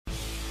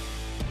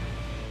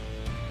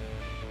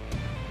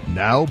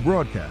Now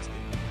broadcasting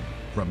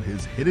from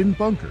his hidden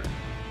bunker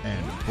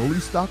and fully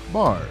stocked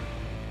bar,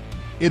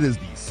 it is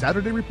the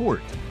Saturday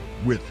Report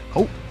with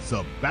Colt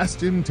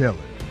Sebastian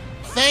Taylor.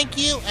 Thank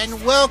you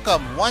and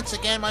welcome once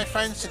again, my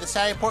friends, to the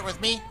Saturday Report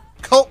with me,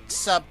 Colt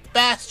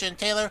Sebastian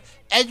Taylor,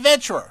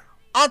 adventurer,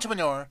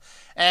 entrepreneur,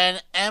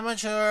 and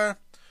amateur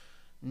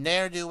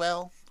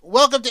ne'er-do-well.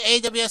 Welcome to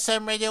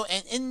AWSM Radio,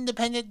 an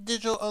independent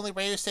digital-only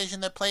radio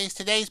station that plays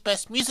today's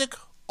best music,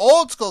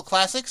 old school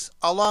classics,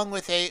 along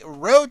with a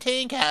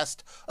rotating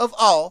cast of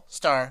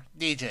all-star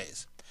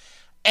DJs.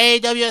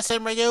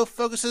 AWSM Radio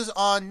focuses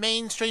on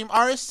mainstream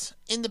artists,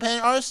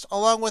 independent artists,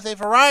 along with a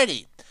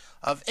variety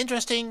of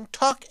interesting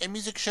talk and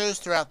music shows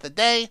throughout the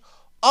day.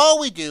 All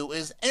we do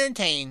is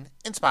entertain,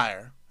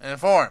 inspire, and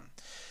inform.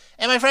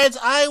 And my friends,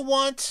 I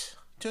want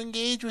to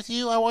engage with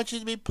you. I want you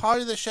to be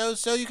part of the show,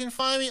 so you can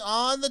find me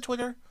on the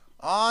Twitter,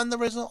 on the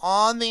Rizzle,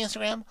 on the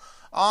Instagram,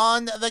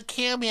 on the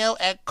Cameo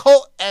at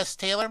Colt S.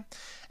 Taylor.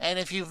 And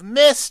if you've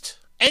missed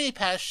any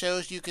past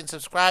shows, you can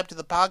subscribe to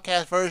the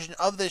podcast version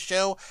of this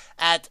show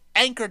at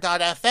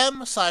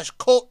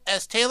anchor.fm/Colt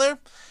S. Taylor.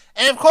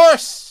 And of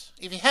course,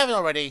 if you haven't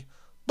already,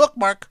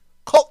 bookmark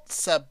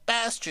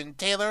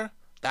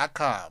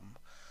ColtSebastianTaylor.com.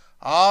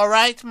 All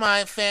right,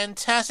 my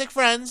fantastic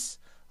friends,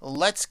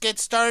 let's get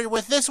started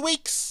with this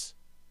week's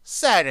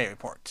Saturday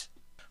Report.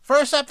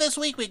 First up this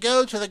week, we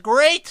go to the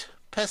great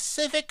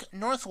Pacific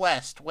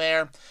Northwest,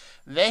 where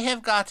they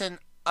have gotten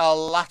a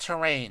lot of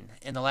rain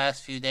in the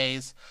last few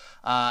days.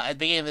 At the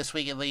beginning of this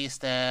week, at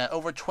least,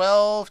 over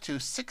 12 to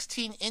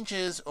 16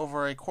 inches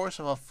over a course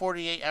of a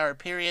 48-hour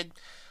period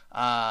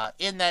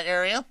in that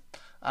area,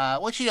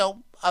 which, you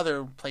know,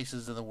 other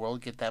places in the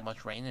world get that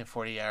much rain in a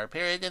 48-hour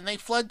period, and they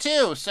flood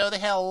too. So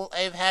they've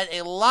had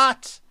a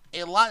lot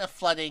of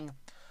flooding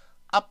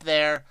up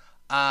there,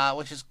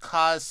 which has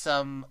caused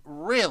some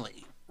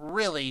really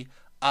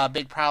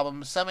big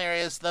problems. Some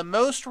areas, the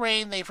most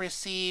rain they've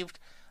received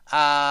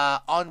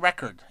on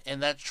record in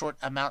that short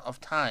amount of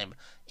time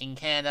in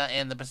Canada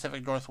and the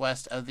Pacific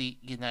Northwest of the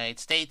United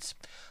States,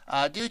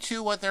 due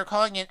to what they're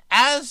calling an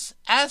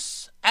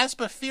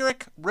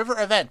atmospheric river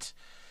event.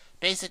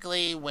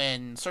 Basically,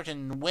 when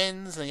certain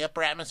winds in the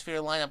upper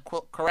atmosphere line up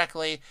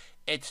correctly,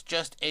 it's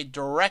just a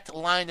direct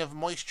line of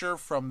moisture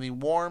from the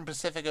warm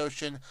Pacific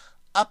Ocean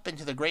up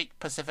into the great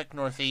Pacific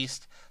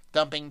Northeast,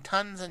 dumping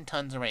tons and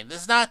tons of rain.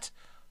 This is not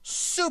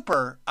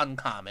super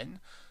uncommon.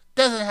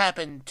 Doesn't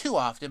happen too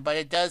often, but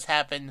it does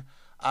happen,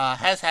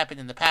 has happened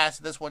in the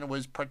past. This one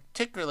was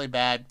particularly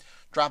bad,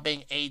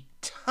 dropping a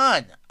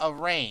ton of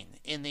rain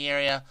in the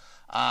area,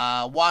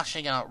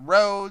 washing out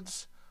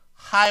roads,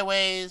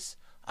 highways.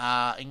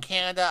 In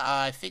Canada,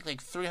 I think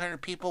like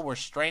 300 people were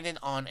stranded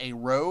on a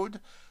road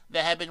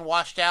that had been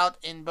washed out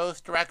in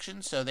both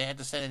directions, so they had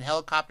to send in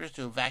helicopters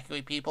to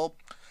evacuate people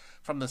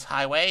from this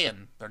highway,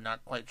 and they're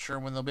not quite sure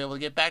when they'll be able to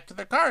get back to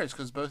their cars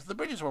because both of the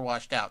bridges were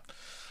washed out.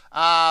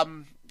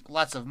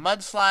 Lots of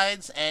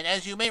mudslides, and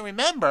as you may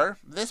remember,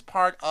 this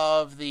part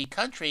of the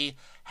country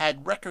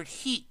had record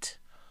heat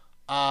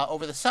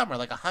over the summer,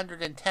 like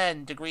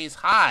 110 degrees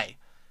high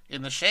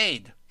in the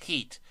shade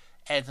heat,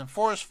 and some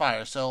forest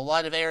fires. So a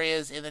lot of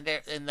areas in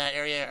that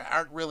area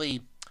aren't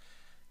really,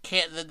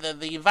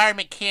 the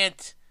environment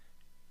can't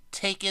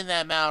take in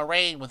that amount of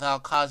rain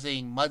without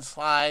causing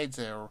mudslides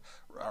or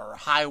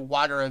high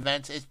water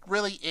events. It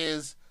really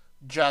is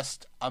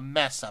just a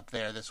mess up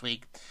there this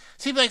week.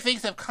 Seems like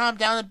things have calmed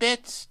down a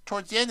bit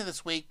towards the end of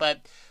this week,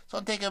 but it's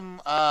going to take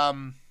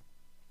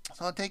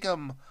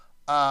them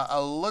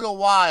a little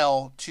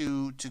while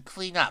to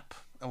clean up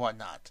and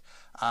whatnot.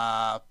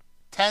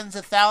 Tens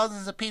of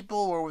thousands of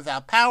people were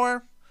without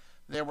power.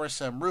 There were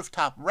some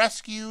rooftop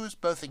rescues,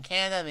 both in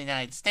Canada and the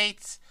United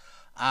States.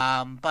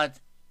 But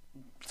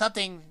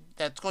something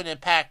that's going to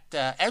impact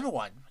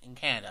everyone in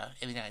Canada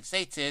and the United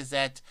States is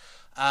that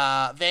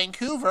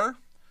Vancouver,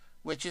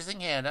 which is in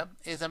Canada,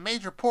 is a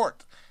major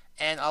port.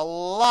 And a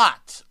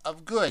lot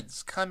of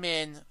goods come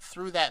in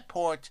through that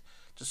port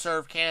to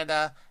serve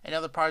Canada and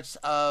other parts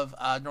of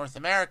North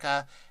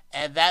America.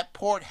 And that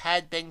port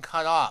had been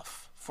cut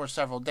off for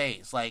several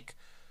days. Like,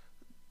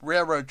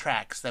 railroad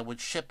tracks that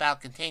would ship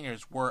out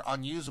containers were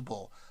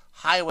unusable.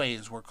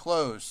 Highways were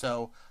closed.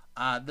 So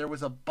there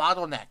was a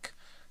bottleneck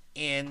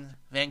in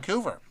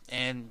Vancouver.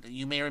 And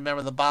you may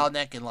remember the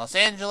bottleneck in Los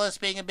Angeles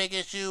being a big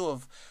issue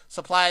of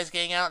supplies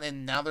getting out,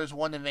 and now there's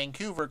one in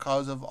Vancouver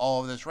because of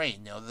all of this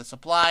rain. You know, the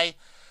supply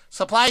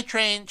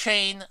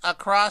chain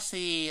across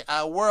the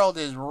world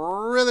is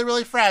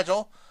really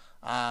fragile.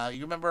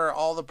 You remember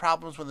all the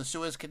problems when the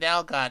Suez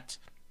Canal got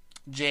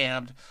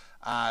jammed.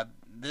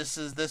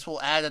 This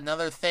will add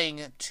another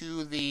thing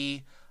to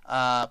the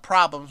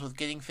problems with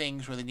getting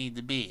things where they need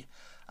to be.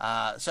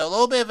 So a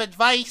little bit of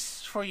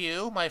advice for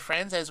you, my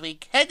friends, as we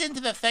head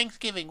into the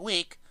Thanksgiving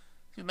week.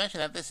 You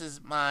mentioned that this is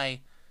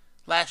my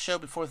last show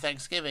before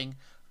Thanksgiving.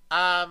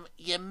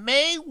 You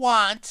may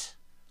want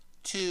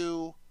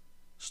to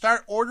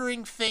start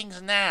ordering things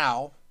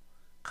now,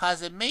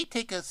 because it may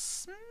take a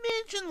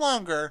smidgen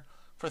longer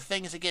for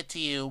things to get to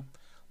you,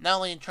 not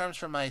only in terms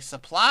from a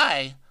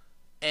supply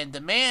and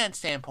demand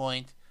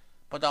standpoint,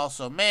 but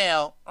also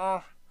mail.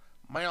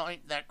 Mail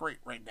ain't that great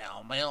right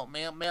now. Mail,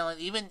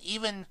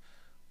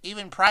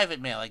 even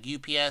private mail like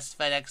UPS,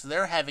 FedEx,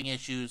 they're having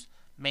issues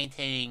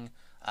maintaining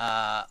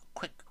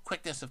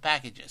quickness of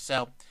packages.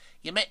 So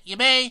you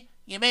may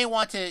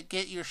want to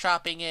get your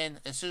shopping in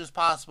as soon as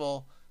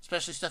possible,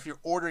 especially stuff you're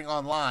ordering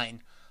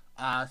online.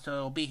 So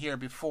it'll be here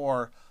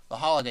before the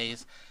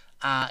holidays.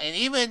 And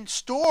even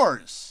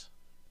stores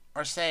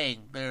are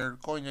saying they're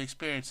going to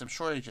experience some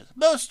shortages.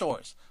 Most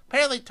stores.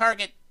 Apparently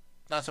Target,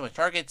 not so much.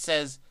 Target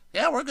says,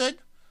 yeah, we're good.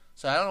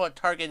 So I don't know what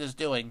Target is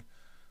doing,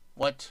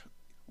 what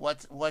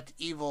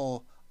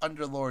evil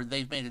underlord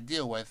they've made a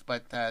deal with,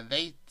 but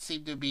they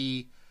seem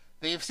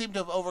to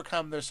have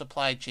overcome their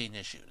supply chain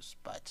issues.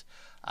 But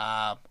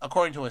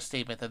according to a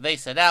statement that they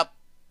sent out,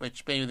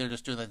 which maybe they're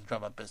just doing that to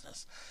drum up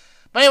business.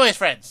 But anyways,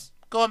 friends,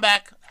 going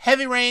back,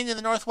 heavy rain in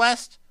the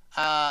Northwest.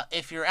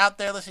 If you're out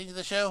there listening to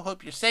the show,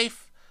 hope you're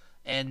safe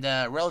and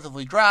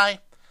relatively dry.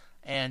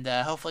 And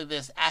hopefully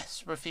this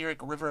atmospheric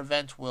river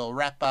event will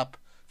wrap up.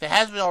 If it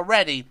hasn't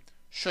already,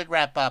 should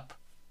wrap up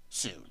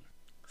soon.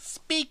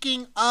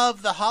 Speaking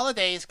of the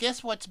holidays,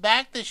 guess what's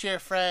back this year,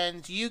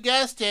 friends? You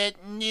guessed it,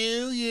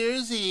 New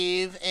Year's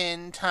Eve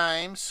in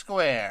Times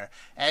Square.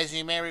 As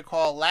you may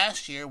recall,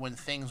 last year when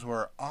things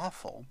were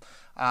awful,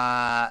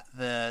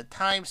 the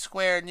Times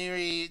Square New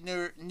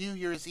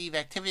Year's Eve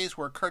activities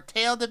were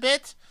curtailed a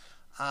bit.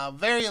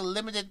 Very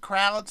limited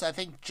crowds. I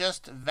think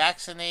just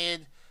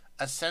vaccinated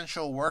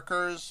essential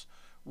workers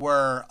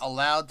were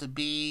allowed to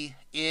be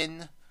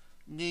in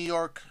New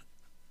York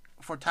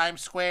for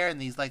Times Square in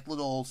these like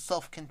little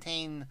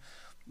self-contained,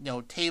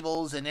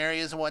 tables and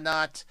areas and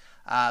whatnot.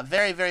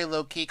 Very, very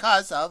low-key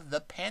because of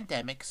the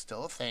pandemic,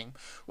 still a thing.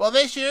 Well,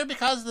 this year,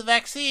 because of the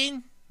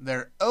vaccine,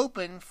 they're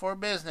open for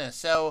business.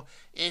 So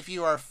if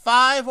you are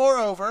 5 or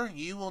over,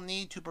 you will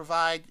need to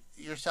provide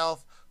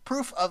yourself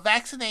proof of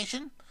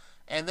vaccination.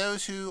 And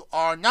those who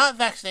are not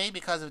vaccinated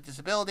because of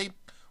disability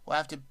will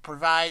have to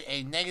provide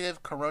a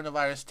negative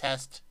coronavirus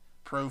test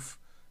proof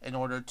in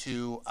order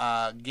to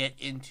get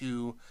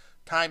into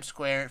Times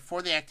Square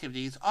for the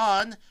activities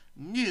on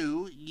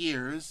New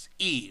Year's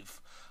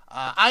Eve.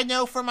 I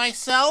know for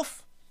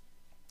myself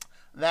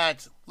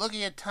that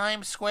looking at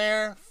Times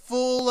Square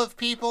full of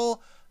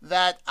people,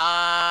 that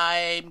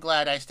I'm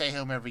glad I stay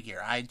home every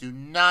year. I do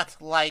not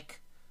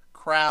like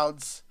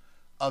crowds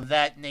of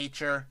that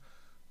nature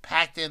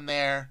packed in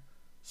there,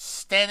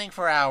 standing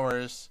for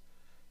hours,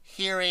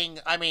 hearing.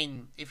 I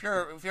mean, if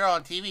you're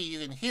on TV, you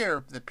can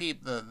hear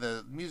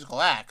the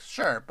musical acts,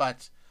 sure,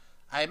 but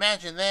I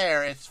imagine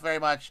there it's very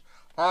much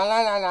probably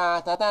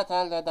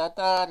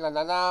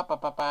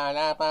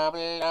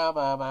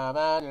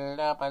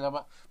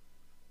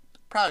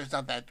it's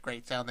not that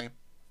great sounding.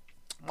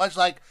 Much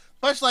like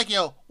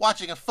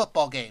watching a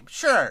football game.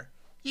 Sure,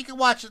 you can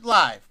watch it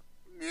live.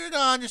 You're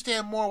gonna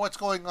understand more what's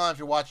going on if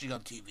you're watching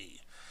on TV.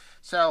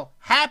 So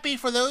happy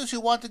for those who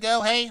want to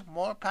go. Hey,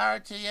 more power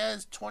to you,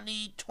 as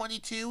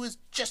 2022 is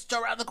just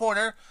around the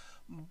corner.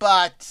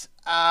 But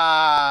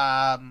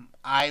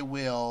I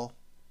will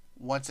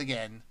once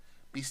again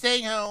be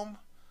staying home,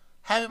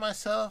 having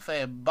myself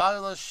a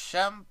bottle of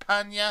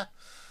champagne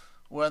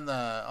on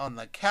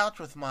the couch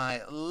with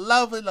my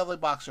lovely, lovely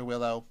boxer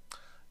Willow,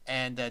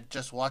 and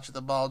just watch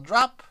the ball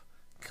drop,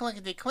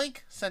 clinkety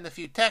clink, send a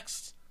few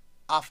texts,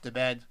 off to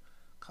bed,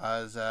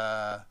 cause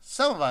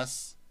some of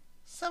us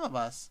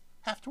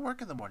have to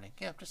work in the morning.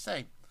 Yeah, I'm just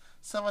saying,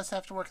 some of us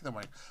have to work in the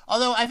morning.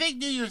 Although I think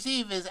New Year's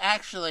Eve is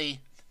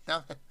actually,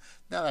 now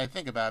that I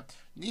think about it,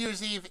 New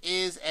Year's Eve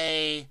is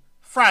a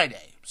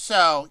Friday,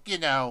 so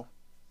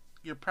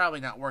you're probably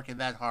not working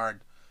that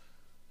hard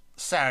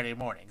Saturday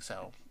morning.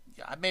 So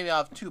yeah, maybe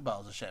I'll have 2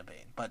 bottles of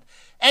champagne. But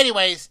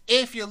anyways,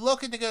 if you're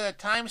looking to go to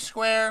Times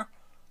Square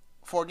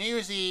for New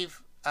Year's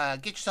Eve,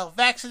 get yourself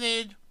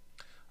vaccinated,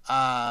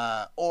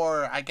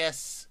 or I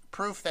guess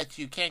proof that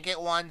you can't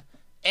get one,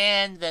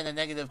 and then a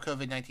negative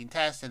COVID-19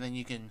 test, and then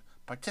you can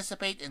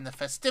participate in the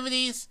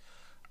festivities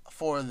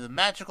for the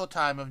magical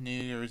time of New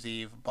Year's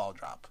Eve ball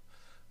drop,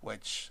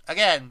 which,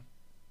 again,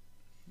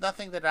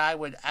 nothing that I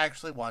would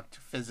actually want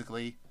to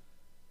physically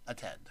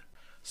attend.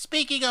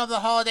 Speaking of the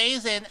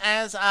holidays, and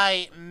as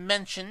I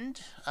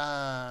mentioned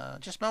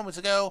just moments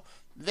ago,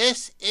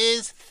 this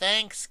is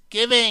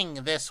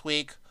Thanksgiving this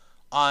week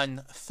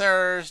on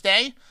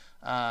Thursday,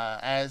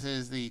 as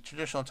is the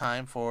traditional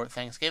time for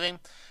Thanksgiving.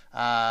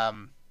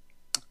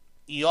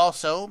 You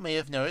also may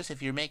have noticed,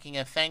 if you're making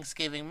a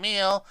Thanksgiving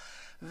meal,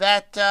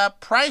 that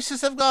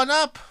prices have gone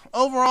up.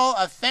 Overall,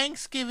 a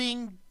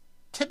Thanksgiving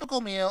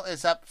typical meal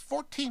is up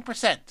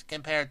 14%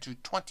 compared to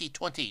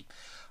 2020.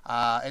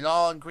 And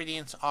all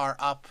ingredients are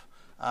up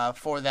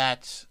for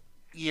that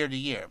year to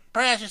year.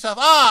 Probably ask yourself,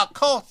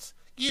 Colt,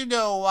 you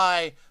know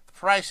why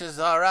prices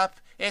are up.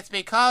 It's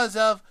because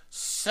of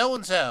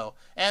so-and-so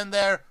and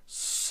their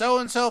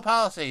so-and-so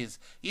policies.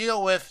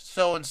 If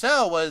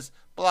so-and-so was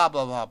blah,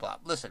 blah, blah, blah.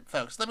 Listen,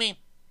 folks, let me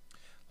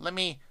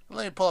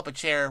pull up a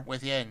chair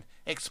with you and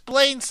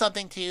explain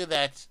something to you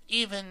that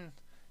even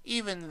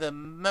the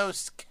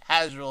most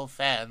casual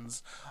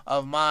fans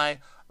of my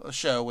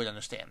show would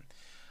understand.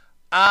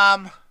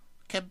 Um,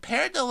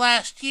 Compared to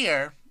last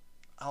year,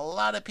 a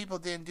lot of people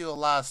didn't do a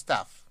lot of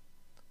stuff.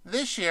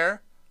 This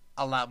year,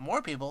 a lot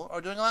more people are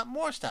doing a lot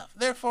more stuff.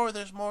 Therefore,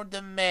 there's more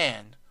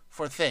demand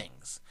for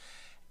things.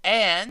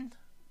 And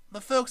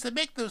the folks that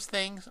make those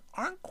things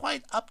aren't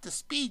quite up to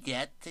speed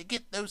yet to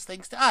get those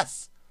things to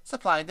us.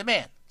 Supply and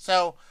demand.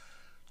 So,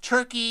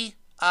 turkey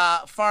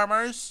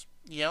farmers,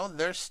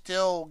 they're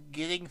still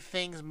getting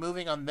things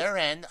moving on their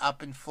end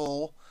up in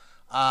full.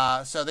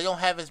 So they don't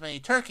have as many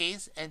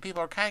turkeys, and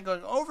people are kind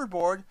of going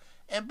overboard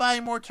and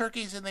buying more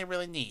turkeys than they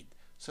really need.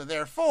 So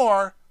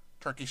therefore,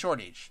 turkey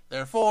shortage.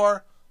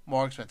 Therefore,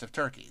 more expensive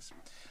turkeys.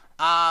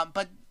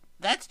 But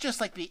that's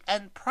just like the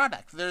end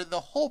product.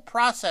 The whole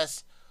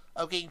process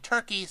of getting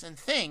turkeys and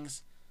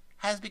things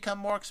has become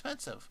more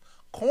expensive.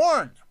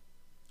 Corn,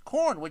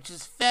 which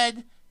is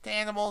fed to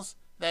animals,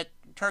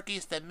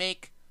 turkeys that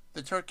make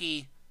the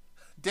turkey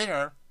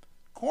dinner,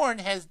 corn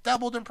has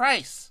doubled in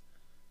price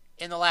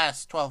in the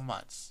last 12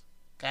 months.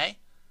 Okay?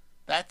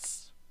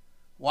 That's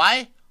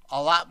why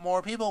a lot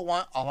more people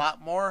want a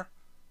lot more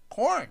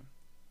corn.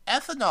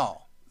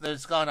 Ethanol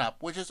that's gone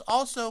up, which is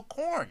also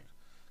corn.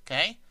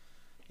 Okay?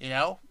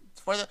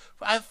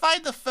 I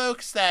find the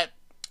folks that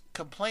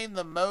complain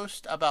the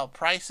most about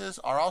prices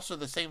are also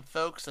the same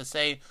folks that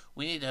say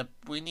we need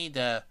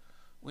to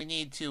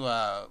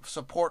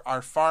support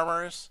our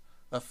farmers.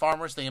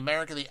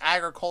 The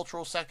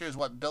agricultural sector is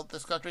what built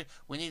this country.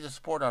 We need to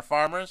support our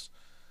farmers.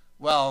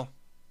 Well,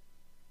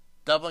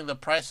 doubling the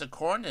price of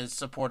corn is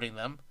supporting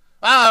them.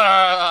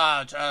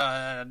 No.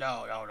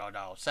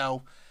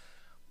 So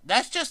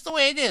that's just the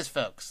way it is,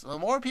 folks. The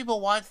more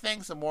people want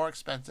things, the more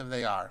expensive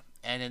they are.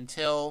 And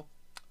until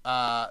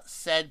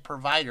said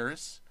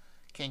providers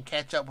can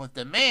catch up with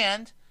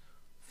demand,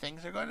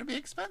 things are going to be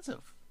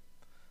expensive.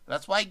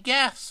 That's why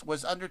gas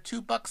was under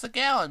 $2 a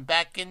gallon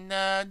back in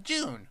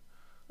June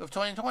of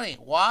 2020.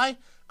 Why?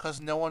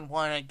 Because no one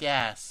wanted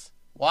gas.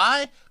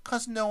 Why?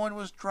 Because no one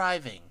was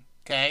driving.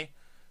 Okay?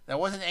 There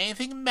wasn't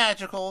anything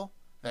magical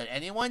that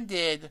anyone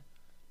did.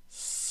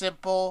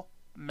 Simple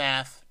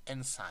math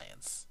and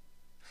science.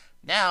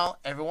 Now,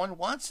 everyone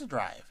wants to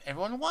drive.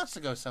 Everyone wants to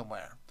go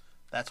somewhere.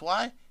 That's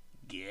why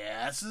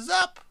gas is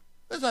up.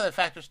 There's other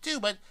factors too,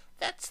 but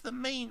that's the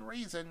main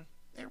reason.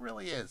 It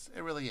really is.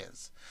 It really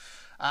is.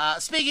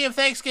 Speaking of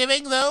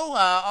Thanksgiving, though,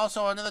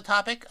 also another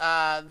topic,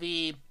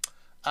 the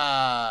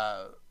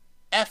FAA,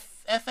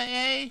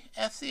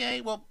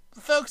 FCA, well,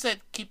 the folks that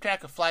keep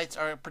track of flights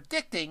are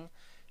predicting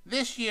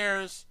this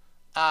year's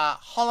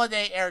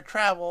holiday air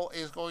travel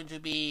is going to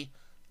be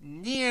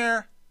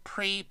near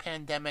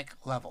pre-pandemic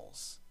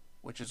levels,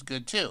 which is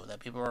good too, that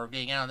people are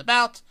getting out and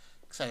about,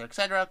 etc.,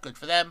 etc. Good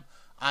for them.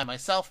 I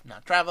myself,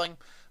 not traveling,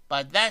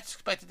 but that's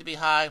expected to be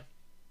high.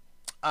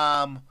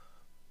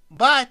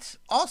 But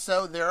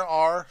also there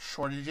are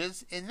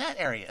shortages in that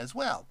area as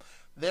well.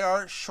 There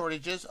are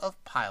shortages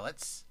of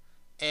pilots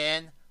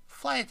and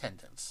flight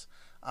attendants.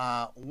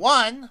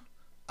 One,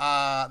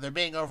 they're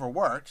being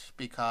overworked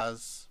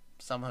because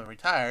some have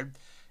retired.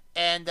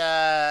 And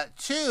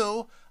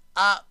two,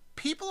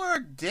 people are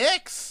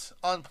dicks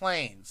on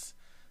planes.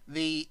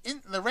 The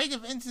rate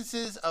of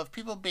instances of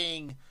people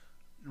being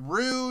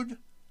rude,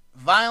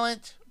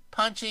 violent,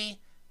 punchy,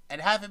 and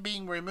having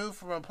being removed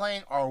from a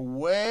plane are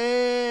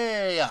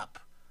way up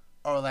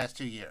over the last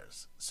 2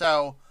 years.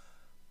 So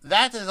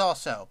that is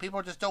also,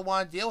 people just don't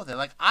want to deal with it.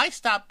 Like, I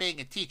stopped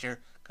being a teacher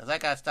because I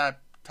got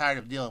tired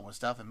of dealing with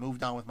stuff and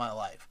moved on with my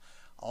life.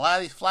 A lot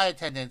of these flight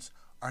attendants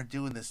are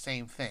doing the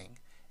same thing.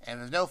 And if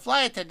there's no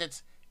flight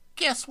attendants,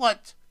 guess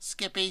what,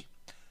 Skippy?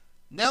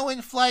 No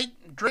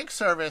in-flight drink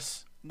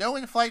service, no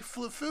in-flight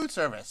food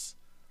service.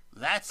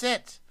 That's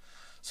it.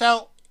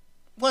 So,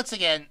 once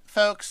again,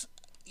 folks,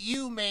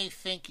 you may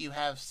think you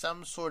have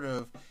some sort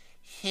of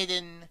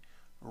hidden,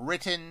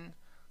 written,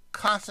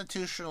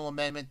 constitutional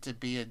amendment to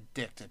be a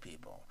dick to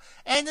people.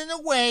 And in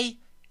a way,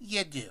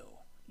 you do.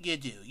 You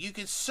do. You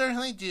can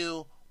certainly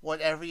do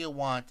whatever you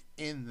want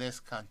in this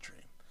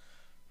country.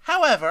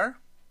 However,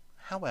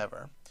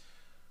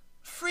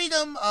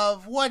 freedom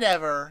of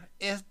whatever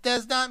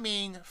does not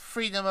mean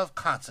freedom of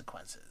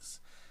consequences.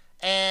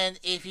 And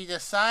if you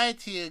decide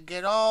to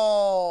get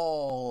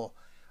all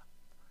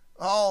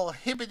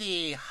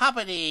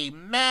hippity-hoppity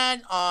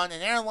mad on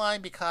an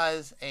airline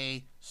because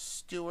a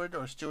steward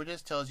or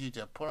stewardess tells you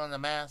to put on a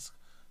mask,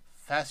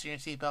 fasten your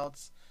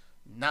seatbelts,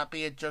 not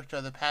be a jerk to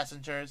other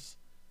passengers,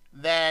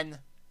 then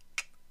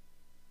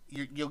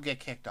you'll get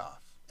kicked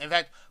off. In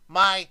fact,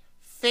 my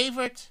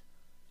favorite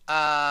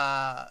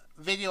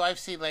video I've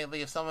seen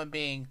lately of someone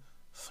being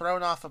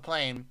thrown off a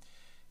plane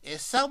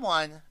is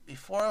someone,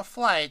 before a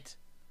flight,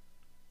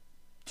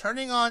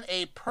 turning on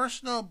a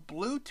personal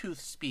Bluetooth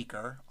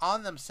speaker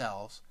on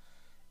themselves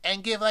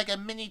and give like a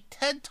mini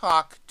TED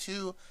Talk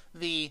to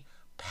the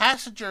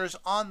passengers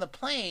on the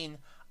plane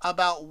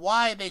about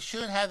why they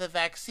shouldn't have the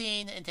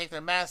vaccine and take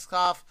their masks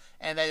off,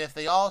 and that if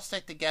they all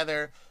stick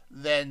together,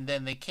 then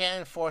they can't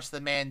enforce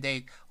the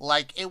mandate.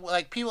 Like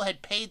people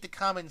had paid to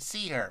come and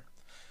see her.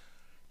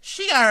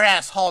 She got her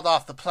ass hauled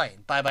off the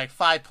plane by like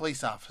 5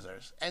 police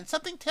officers, and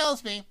something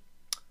tells me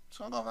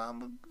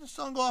I'm just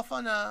gonna go off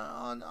on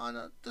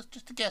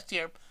just a guess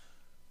here.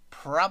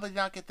 Probably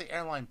not get the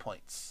airline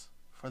points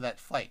for that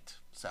flight.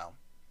 So,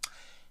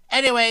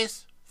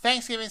 anyways,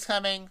 Thanksgiving's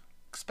coming.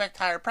 Expect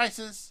higher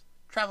prices,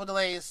 travel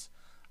delays,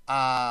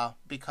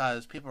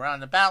 because people are out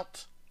and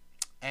about.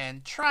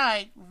 And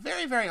try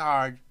very, very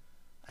hard.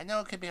 I know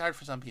it can be hard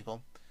for some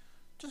people.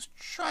 Just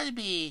try to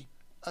be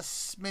a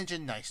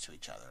smidgen nice to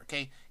each other,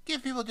 okay?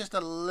 Give people just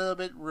a little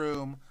bit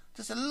room,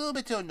 just a little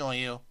bit to annoy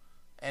you,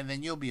 and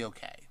then you'll be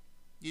okay.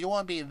 You don't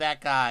want to be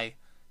that guy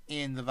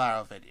in the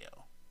viral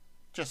video.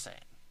 Just saying.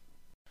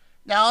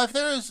 Now, if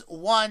there's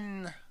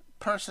one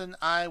person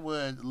I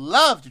would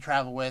love to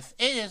travel with,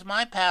 it is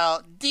my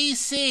pal,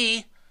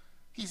 DC.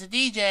 He's a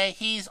DJ.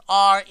 He's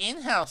our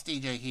in-house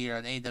DJ here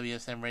on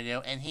AWSM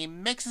Radio, and he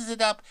mixes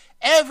it up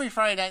every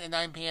Friday night at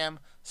 9 p.m.,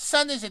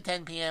 Sundays at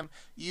 10 p.m.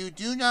 You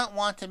do not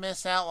want to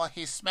miss out while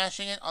he's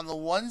smashing it on the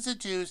ones and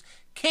twos,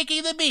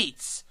 kicking the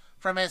beats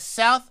from his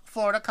South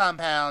Florida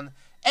compound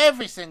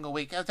every single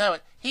week. I'll tell you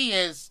what, he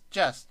is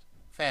just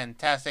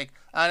fantastic.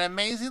 An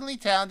amazingly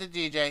talented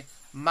DJ,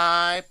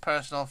 my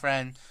personal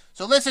friend.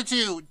 So listen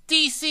to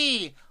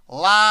DC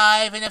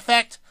live in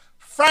effect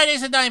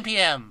Fridays at 9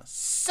 p.m.,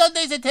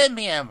 Sundays at 10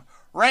 p.m.,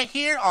 right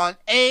here on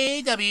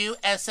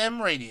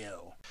AWSM Radio.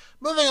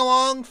 Moving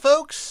along,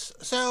 folks.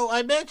 So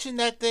I mentioned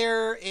that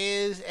there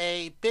is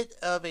a bit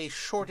of a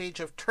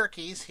shortage of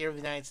turkeys here in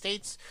the United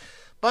States.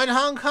 But in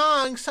Hong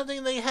Kong,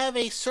 something they have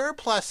a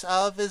surplus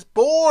of is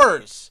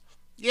boars.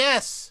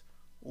 Yes,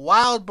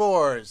 wild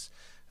boars.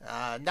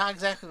 Not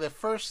exactly the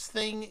first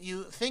thing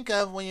you think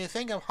of when you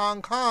think of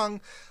Hong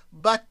Kong.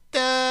 But,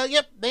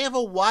 yep, they have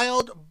a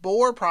wild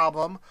boar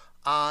problem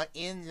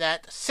in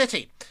that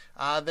city.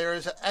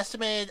 There's an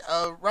estimated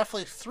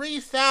roughly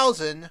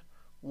 3,000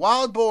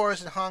 wild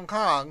boars in Hong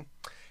Kong,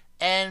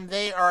 and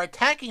they are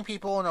attacking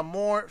people on a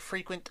more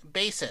frequent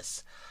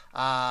basis.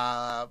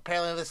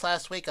 Apparently this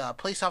last week, a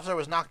police officer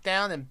was knocked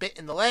down and bit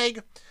in the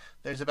leg.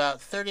 There's about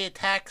 30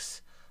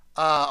 attacks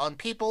on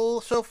people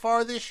so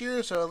far this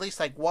year, so at least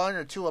like 1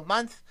 or 2 a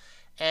month,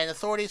 and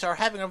authorities are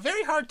having a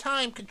very hard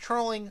time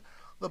controlling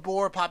the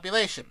boar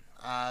population.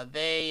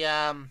 They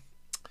have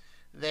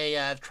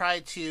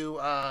tried to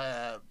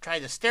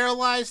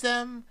sterilize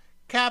them,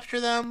 capture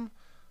them,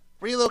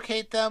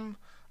 relocate them,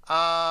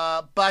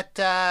 but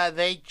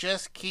they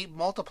just keep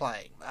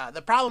multiplying.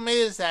 The problem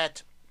is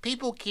that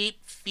people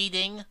keep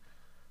feeding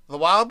the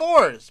wild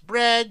boars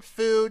bread,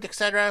 food,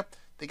 etc.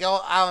 They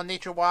go out on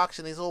nature walks,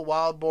 and these little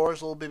wild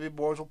boars, little baby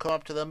boars, will come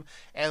up to them,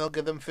 and they'll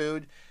give them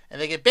food, and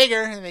they get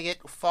bigger, and they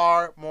get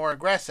far more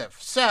aggressive.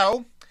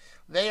 So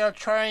they are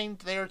trying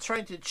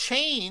to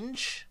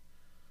change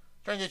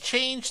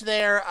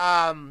their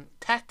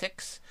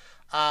tactics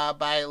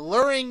by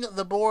luring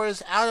the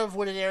boars out of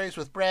wooded areas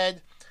with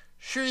bread,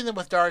 shooting them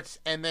with darts,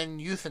 and then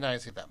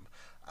euthanizing them.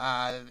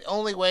 The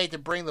only way to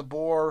bring the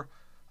boar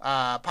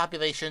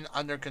population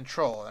under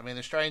control. I mean,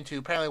 they're starting to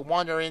apparently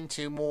wander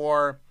into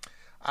more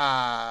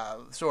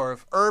sort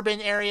of urban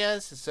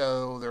areas,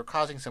 so they're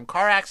causing some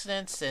car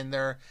accidents, and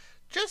they're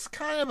just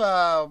kind of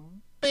a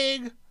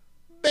big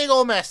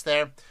old mess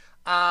there.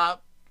 So,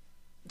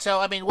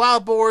 I mean,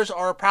 wild boars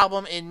are a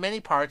problem in many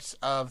parts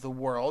of the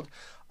world,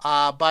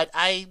 but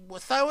I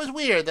thought it was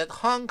weird that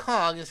Hong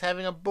Kong is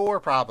having a boar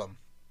problem.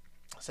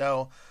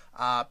 So,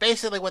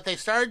 basically what they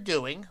started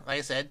doing, like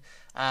I said,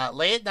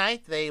 late at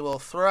night, they will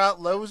throw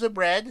out loaves of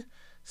bread,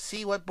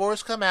 see what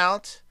boars come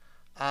out,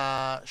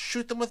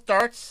 shoot them with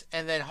darts,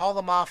 and then haul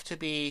them off to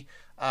be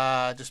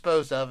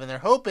disposed of, and they're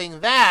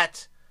hoping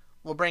that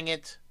will bring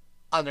it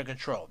under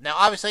control. Now,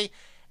 obviously,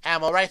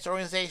 animal rights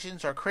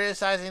organizations are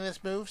criticizing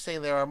this move,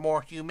 saying there are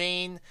more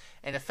humane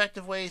and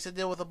effective ways to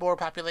deal with the boar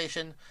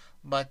population,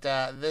 but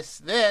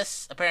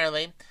this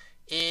apparently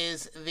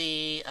is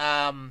the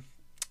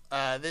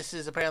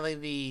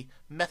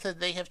method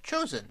they have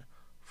chosen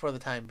for the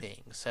time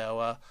being.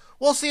 So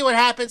we'll see what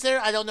happens there.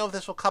 I don't know if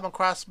this will come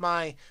across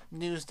my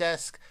news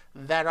desk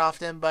that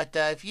often, but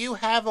if you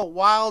have a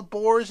wild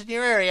boars in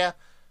your area,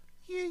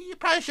 you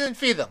probably shouldn't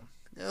feed them.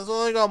 They're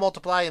going to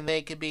multiply, and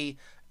they could be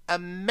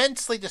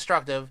immensely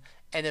destructive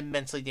and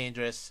immensely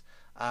dangerous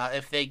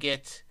if they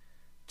get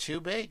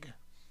too big.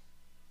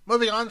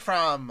 Moving on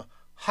from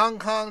Hong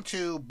Kong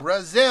to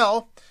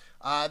Brazil,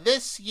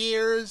 this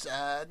year's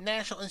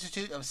National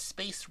Institute of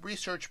Space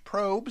Research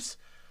PRODES,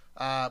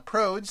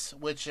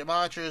 which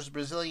monitors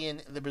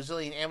the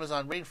Brazilian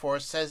Amazon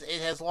rainforest, says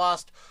it has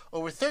lost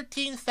over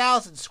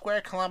 13,000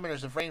 square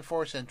kilometers of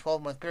rainforest in a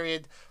 12-month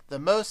period, the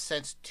most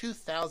since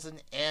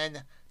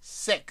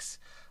 2006.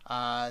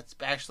 It's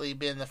actually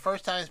been the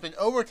first time it's been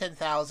over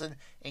 10,000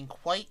 in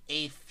quite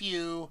a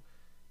few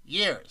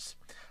years.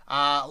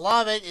 A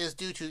lot of it is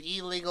due to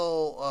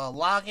illegal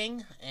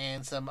logging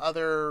and some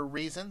other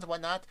reasons and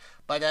whatnot.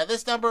 But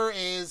this number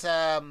is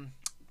kind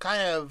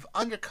of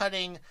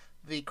undercutting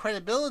the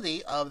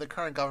credibility of the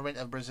current government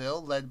of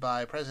Brazil, led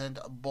by President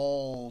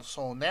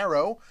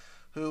Bolsonaro,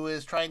 who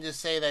is trying to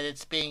say that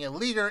it's being a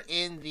leader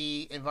in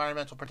the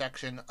environmental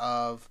protection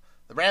of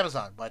the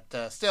Amazon.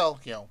 But still,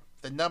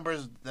 the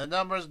numbers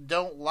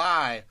don't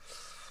lie.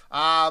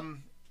 A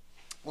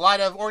lot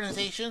of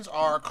organizations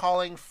are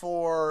calling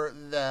for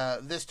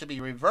this to be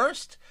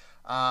reversed.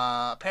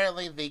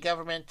 Apparently, the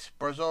government,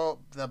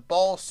 the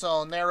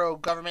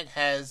Bolsonaro government,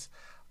 has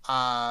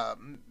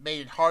made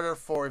it harder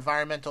for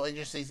environmental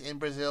agencies in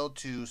Brazil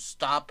to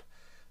stop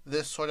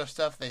this sort of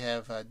stuff. They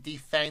have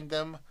defanged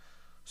them,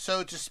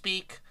 so to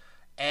speak.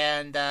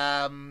 And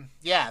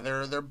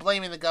they're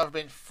blaming the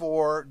government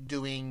for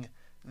doing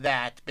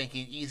that,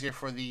 making it easier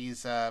for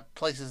these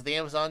places, the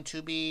Amazon,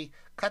 to be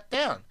cut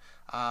down.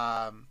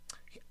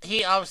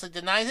 He obviously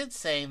denies it,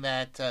 saying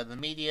that the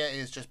media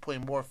is just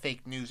putting more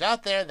fake news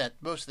out there, that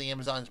most of the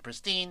Amazon is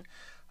pristine.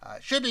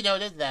 Should be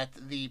noted that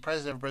the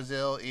president of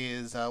Brazil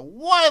is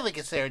widely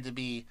considered to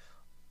be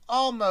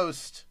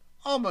almost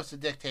a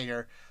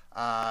dictator.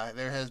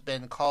 There has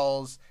been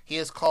calls, he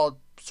has called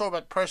sort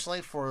of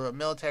personally for a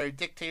military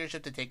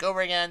dictatorship to take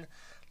over again.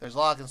 There's a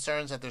lot of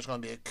concerns that there's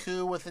going to be a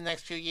coup within the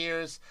next few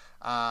years.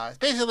 It's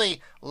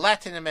basically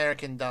Latin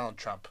American Donald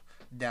Trump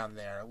down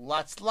there.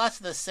 Lots of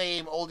the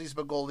same oldies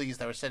but goldies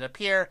that were set up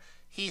here.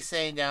 He's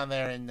saying down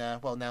there in now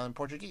in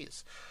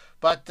Portuguese,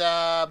 but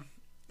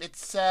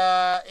it's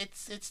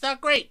not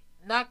great.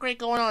 Not great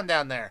going on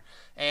down there,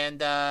 and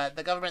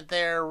the government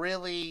there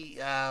really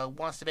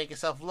wants to make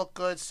itself look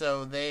good.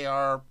 So they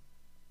are,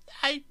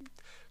 I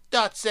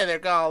not say they're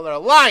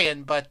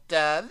lying, but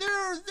they're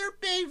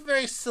being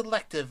very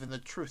selective in the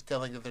truth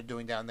telling that they're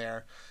doing down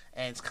there,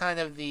 and it's kind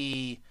of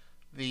the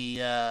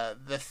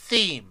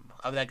theme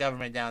of that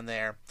government down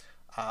there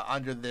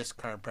under this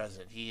current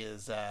president.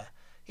 He's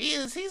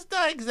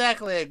not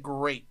exactly a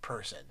great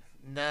person.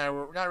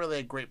 No, not really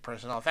a great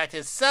person at all. In fact,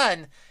 his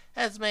son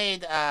has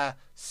made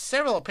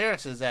several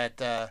appearances at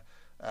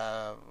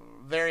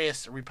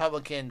various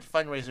Republican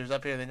fundraisers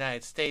up here in the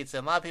United States,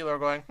 and a lot of people are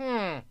going,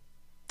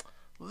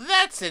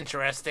 that's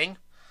interesting.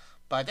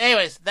 But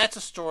anyways, that's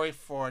a story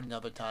for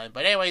another time.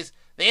 But anyways,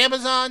 the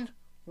Amazon,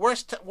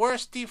 worst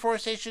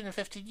deforestation in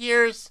 15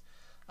 years.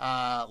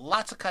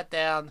 Lots of cut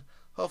down.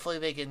 Hopefully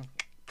they can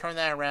turn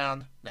that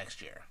around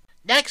next year.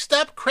 Next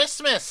up,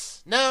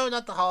 Christmas. No,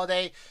 not the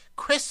holiday.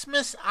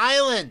 Christmas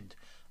Island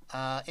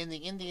in the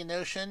Indian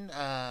Ocean,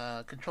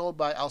 controlled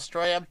by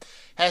Australia,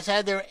 has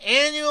had their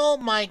annual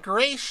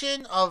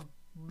migration of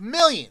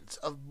millions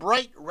of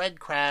bright red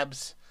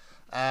crabs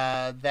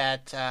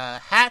that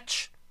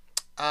hatch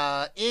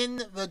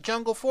in the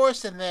jungle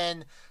forest and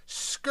then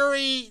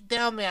scurry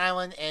down the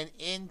island and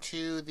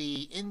into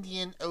the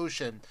Indian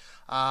Ocean.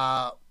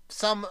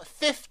 Some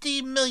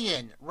 50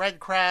 million red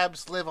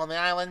crabs live on the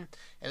island,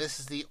 and this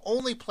is the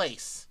only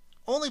place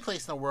in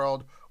the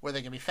world where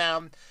they can be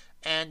found.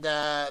 And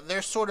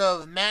their sort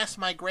of mass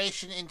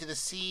migration into the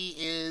sea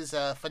is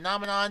a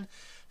phenomenon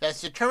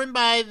that's determined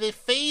by the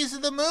phase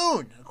of the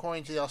moon,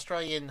 according to the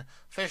Australian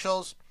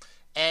officials.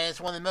 And it's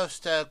one of the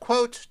most, to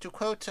quote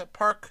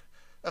park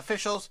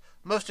officials,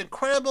 most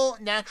incredible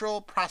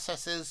natural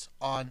processes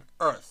on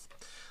Earth.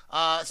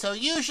 So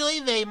usually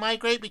they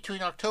migrate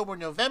between October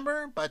and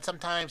November, but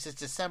sometimes it's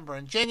December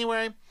and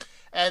January,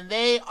 and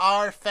they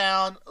are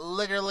found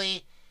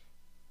literally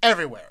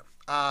everywhere.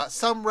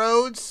 Some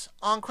roads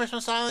on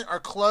Christmas Island are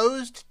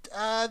closed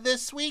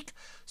this week,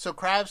 so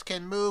crabs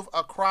can move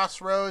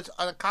across roads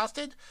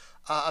unaccosted.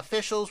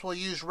 Officials will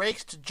use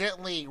rakes to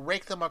gently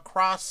rake them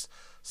across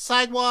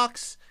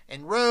sidewalks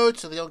and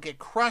roads so they don't get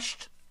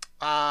crushed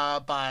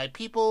by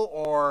people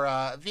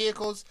or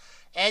vehicles.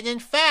 And in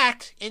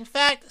fact,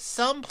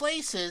 some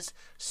places,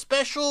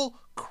 special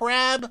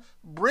crab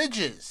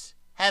bridges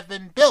have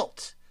been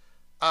built.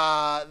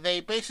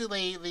 They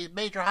basically, these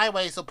major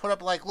highways, they'll put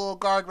up like little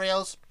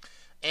guardrails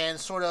and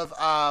sort of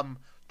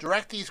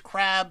direct these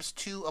crabs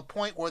to a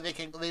point where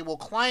they will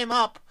climb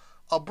up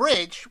a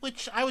bridge,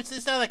 which I would say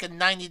it's not like a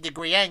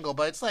 90-degree angle,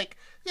 but it's like,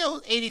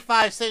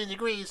 85, 70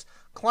 degrees.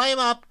 Climb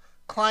up,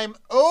 climb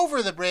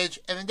over the bridge,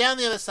 and then down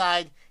the other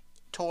side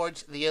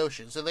towards the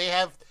ocean. So they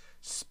have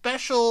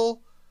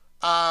special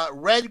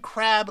red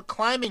crab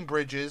climbing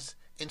bridges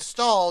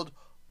installed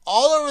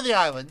all over the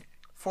island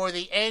for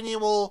the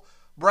annual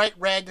bright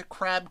red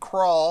crab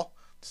crawl.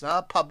 It's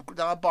not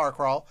a bar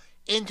crawl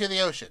into the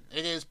ocean.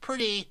 It is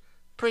pretty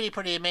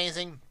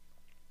amazing.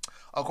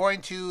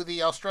 According to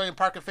the Australian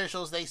park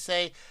officials, they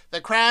say the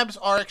crabs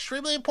are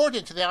extremely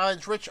important to the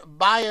island's rich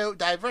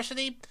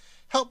biodiversity,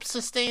 help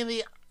sustain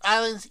the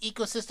island's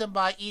ecosystem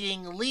by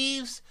eating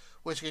leaves,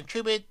 which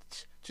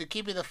contribute to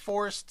keeping the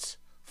forest's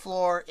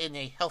floor in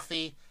a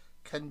healthy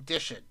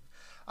condition.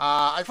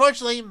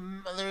 Unfortunately,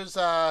 there's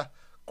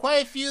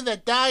quite a few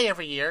that die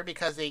every year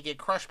because they get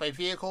crushed by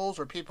vehicles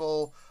or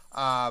people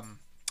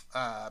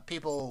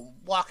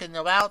walking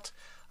about.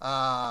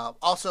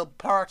 Also,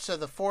 parts of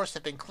the forest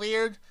have been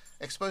cleared,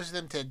 exposing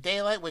them to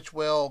daylight, which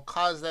will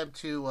cause them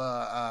to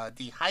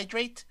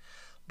dehydrate.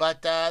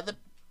 But the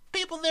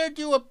people there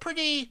do a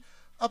pretty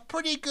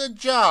good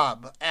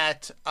job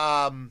at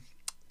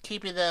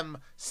keeping them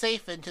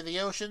safe into the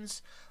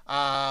oceans.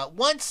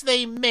 Once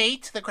they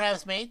mate, the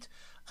crabs mate,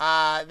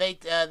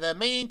 The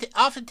mating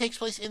often takes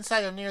place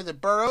inside or near the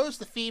burrows.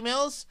 The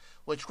females,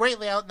 which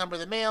greatly outnumber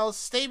the males,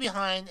 stay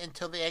behind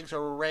until the eggs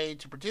are ready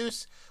to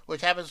produce,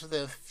 which happens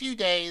within a few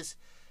days.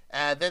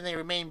 Then they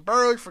remain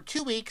burrowed for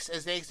 2 weeks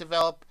as the eggs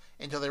develop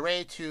until they're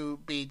ready to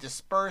be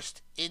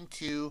dispersed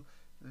into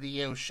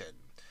the ocean.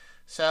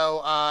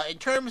 So, in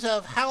terms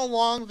of how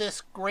long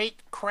this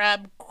great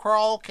crab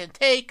crawl can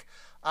take,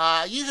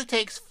 it usually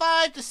takes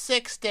 5 to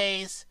 6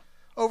 days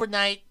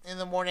overnight in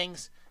the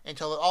mornings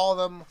until all of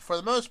them, for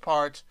the most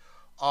part,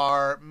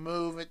 are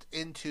moved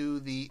into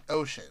the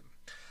ocean.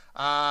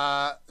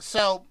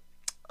 Some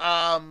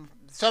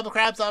of the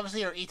crabs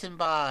obviously are eaten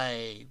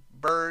by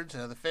birds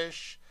and other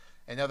fish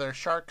and other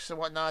sharks and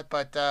whatnot,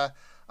 but a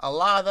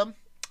lot of them,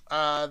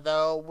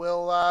 though,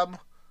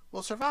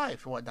 will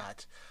survive and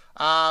whatnot.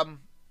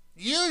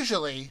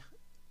 Usually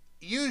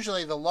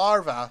the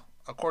larvae,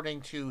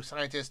 according to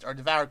scientists, are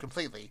devoured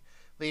completely,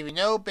 leaving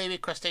no baby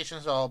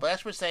crustaceans at all. But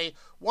experts say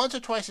once or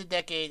twice a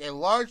decade, a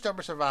large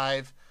number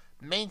survive,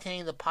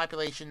 maintaining the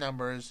population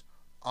numbers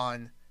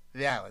on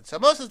the island. So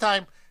most of the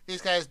time,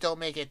 these guys don't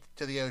make it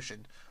to the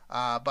ocean.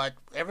 But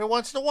every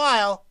once in a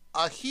while,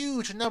 a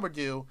huge number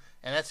do,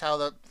 and that's how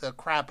the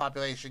crab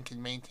population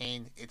can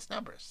maintain its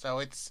numbers. So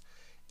it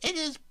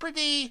is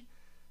pretty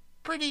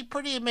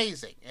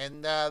amazing.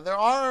 And there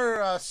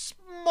are a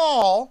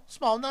small,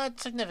 not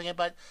significant,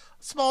 but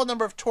small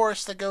number of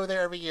tourists that go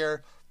there every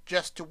year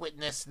just to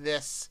witness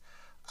this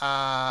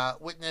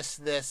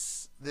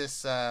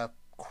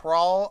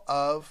crawl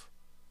of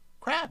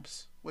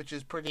crabs, which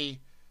is pretty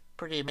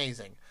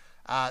amazing.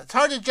 It's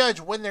hard to judge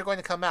when they're going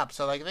to come up.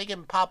 So like they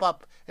can pop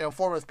up in a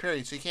formative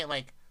period, so you can't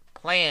like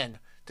plan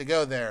to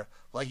go there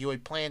like you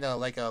would plan a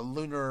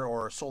lunar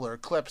or solar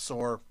eclipse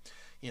or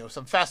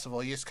some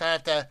festival. You just kind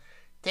of have to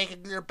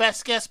take your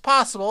best guess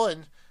possible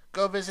and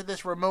go visit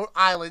this remote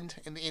island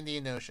in the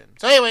Indian Ocean.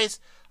 So anyways,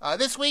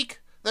 this week,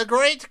 the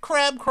Great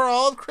Crab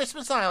Crawl of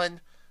Christmas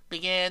Island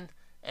began,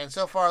 and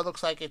so far it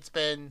looks like it's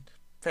been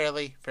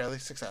fairly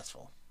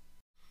successful.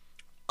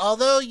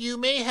 Although you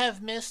may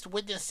have missed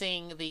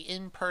witnessing the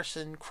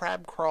in-person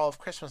crab crawl of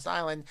Christmas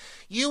Island,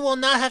 you will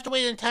not have to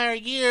wait an entire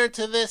year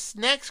to this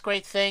next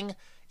great thing.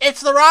 It's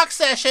the Rock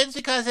Sessions,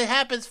 because it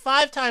happens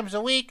 5 times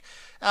a week.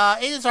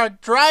 It is our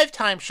drive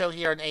time show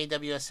here on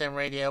AWSM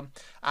Radio.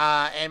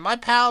 And my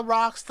pal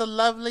Rocks, the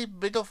lovely,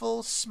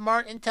 beautiful,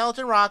 smart,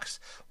 intelligent Rocks,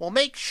 will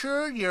make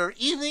sure your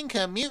evening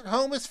commute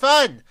home is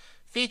fun,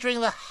 featuring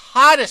the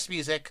hottest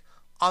music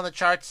on the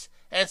charts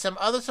and some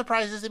other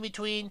surprises in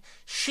between.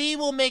 She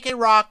will make it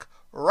rock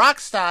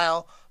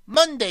style,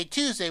 Monday,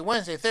 Tuesday,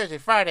 Wednesday, Thursday,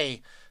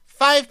 Friday,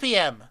 5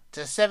 p.m.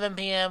 to 7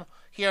 p.m.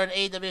 here on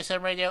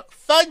AWSM Radio.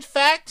 Fun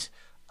fact,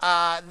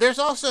 there's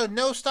also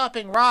no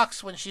stopping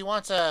Rocks when she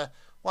wants a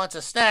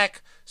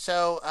snack,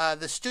 so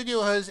the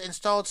studio has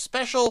installed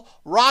special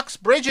Rocks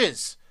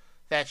bridges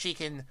that she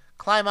can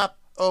climb up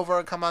over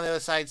and come on the other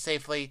side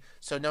safely,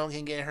 so no one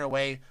can get in her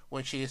way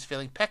when she is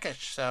feeling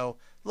peckish. So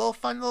little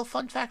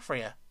fun fact for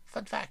you.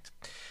 Fun fact.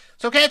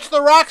 So catch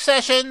the Rock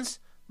Sessions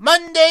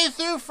Monday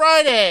through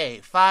Friday,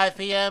 5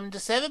 p.m. to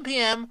 7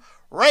 p.m.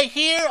 right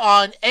here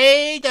on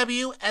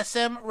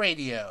AWSM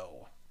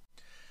Radio.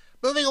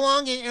 Moving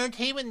along in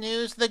entertainment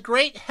news, the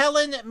great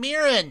Helen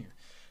Mirren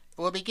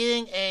will be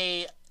getting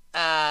a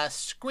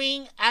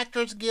Screen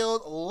Actors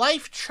Guild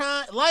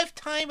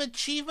Lifetime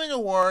Achievement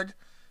Award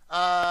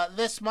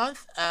this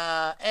month.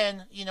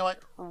 And you know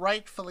what?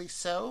 Rightfully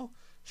so.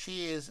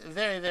 She is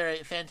very, very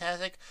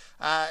fantastic.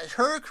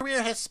 Her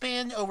career has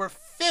spanned over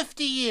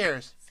 50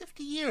 years.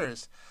 50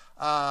 years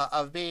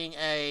of being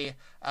a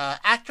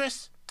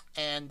actress.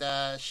 And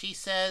she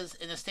says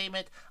in a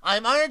statement,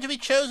 "I'm honored to be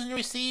chosen to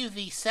receive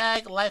the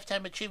SAG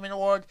Lifetime Achievement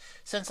Award.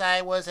 Since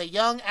I was a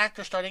young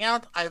actor starting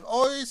out, I've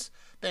always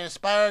been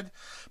inspired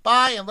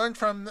by and learned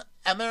from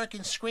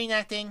American screen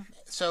acting.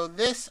 So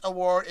this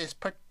award is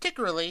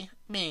particularly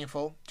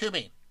meaningful to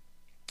me."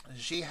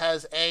 She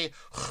has a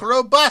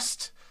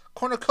robust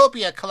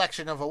cornucopia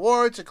collection of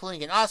awards,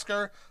 including an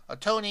Oscar, a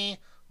Tony,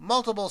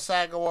 multiple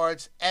SAG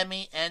Awards,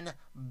 Emmy, and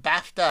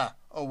BAFTA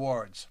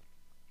Awards.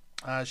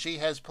 She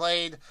has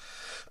played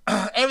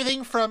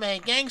everything from a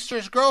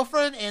gangster's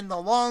girlfriend in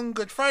The Long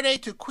Good Friday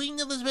to Queen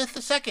Elizabeth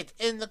II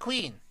in The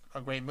Queen,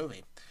 a great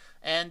movie.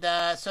 And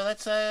so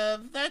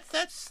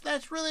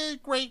that's really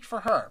great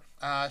for her.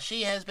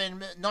 She has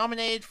been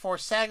nominated for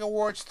SAG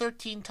Awards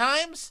 13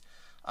 times.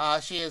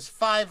 She has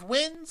 5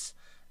 wins,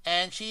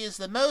 and she is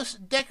the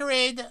most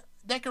decorated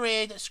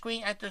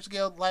Screen Actors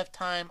Guild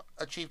Lifetime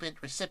Achievement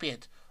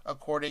recipient,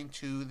 according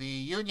to the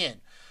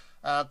union.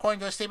 According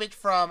to a statement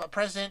from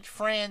President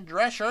Fran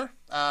Drescher,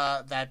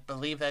 that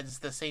believe that is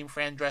the same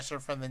Fran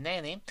Drescher from The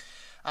Nanny,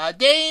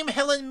 Dame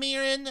Helen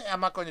Mirren, I'm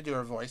not going to do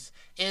her voice,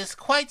 is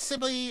quite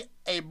simply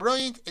a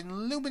brilliant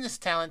and luminous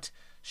talent.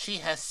 She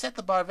has set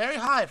the bar very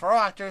high for all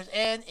actors,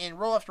 and in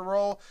role after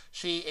role,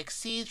 she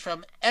exceeds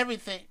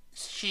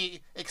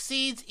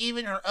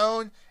even her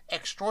own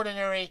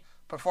extraordinary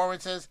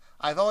performances.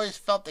 I've always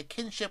felt the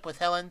kinship with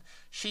Helen.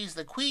 She's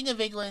the Queen of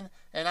England,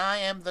 and I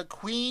am the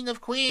Queen of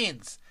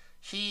Queens.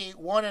 She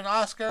won an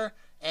Oscar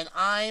and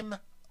I'm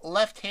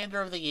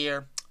left-hander of the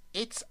year.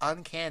 It's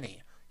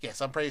uncanny.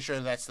 Yes, I'm pretty sure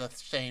that's the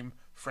same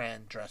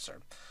Fran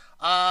Dresser.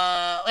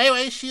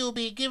 Anyway, she'll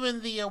be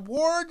given the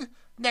award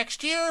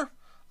next year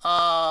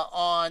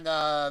in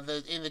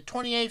the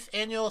 28th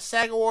annual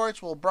SAG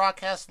Awards. Will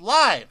broadcast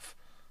live,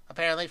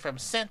 apparently, from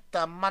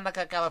Santa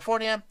Monica,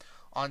 California,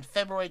 on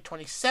February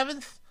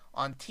 27th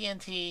on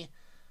TNT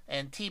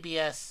and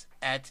TBS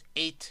at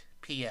 8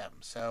 p.m.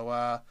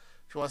 So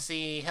if you want to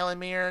see Helen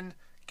Mirren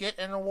get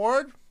an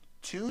award,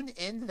 tune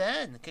in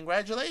then.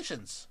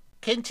 Congratulations.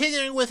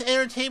 Continuing with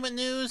entertainment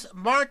news,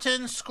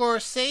 Martin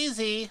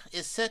Scorsese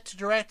is set to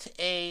direct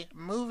a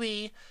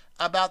movie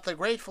about the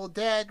Grateful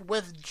Dead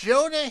with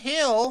Jonah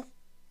Hill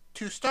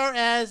to star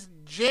as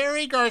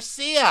Jerry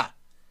Garcia,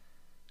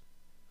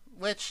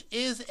 which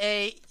is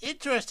a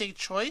interesting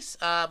choice.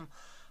 I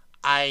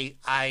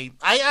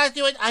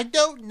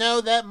don't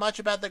know that much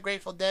about the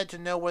Grateful Dead to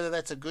know whether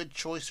that's a good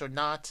choice or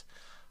not.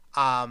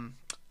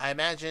 I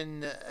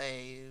imagine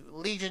a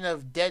legion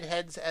of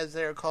deadheads, as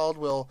they're called,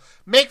 will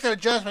make their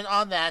judgment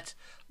on that.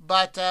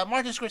 But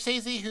Martin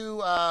Scorsese, who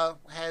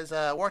has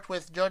worked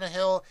with Jonah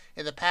Hill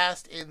in the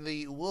past in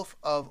The Wolf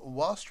of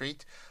Wall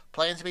Street,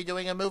 plans to be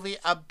doing a movie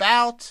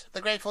about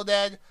the Grateful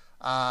Dead.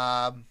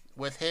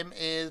 With him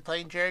is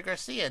playing Jerry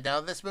Garcia.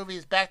 Now, this movie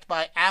is backed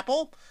by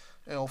Apple.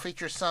 It will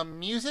feature some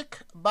music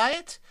by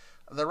it.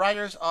 The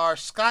writers are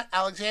Scott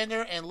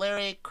Alexander and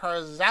Larry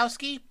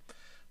Krasowski,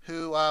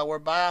 who were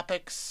behind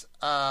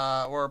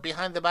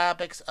the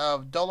biopics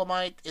of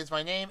Dolomite Is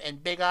My Name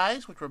and Big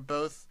Eyes, which were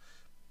both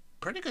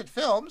pretty good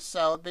films,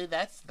 so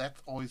that's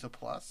always a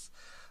plus.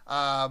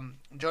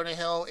 Jonah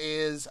Hill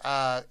is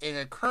in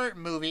a current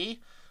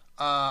movie,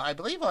 I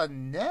believe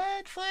on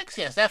Netflix.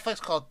 Yes,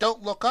 Netflix, called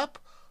Don't Look Up,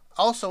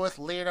 also with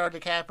Leonardo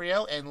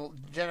DiCaprio and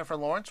Jennifer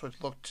Lawrence,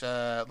 which looked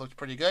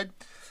pretty good.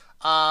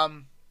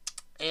 So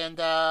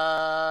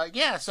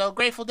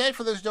Grateful Dead,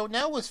 for those who don't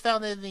know, was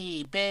founded in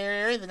the Bay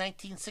Area in the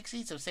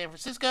 1960s of San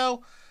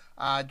Francisco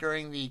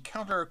during the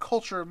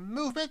counterculture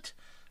movement.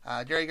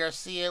 Jerry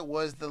Garcia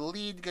was the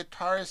lead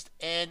guitarist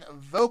and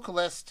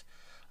vocalist.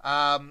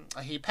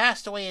 He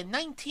passed away in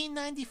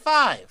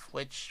 1995,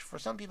 which for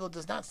some people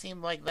does not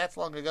seem like that's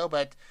long ago,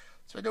 but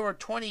it's been over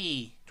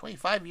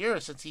 25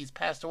 years since he's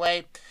passed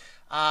away.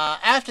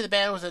 After the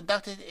band was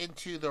inducted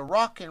into the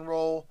Rock and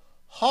Roll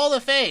Hall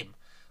of Fame.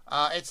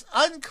 It's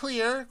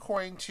unclear,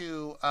 according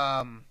to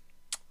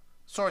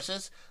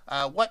sources,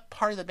 what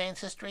part of the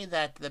band's history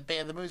that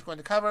the movie is going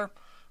to cover,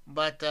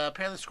 but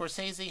apparently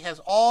Scorsese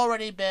has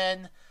already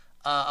been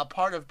a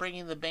part of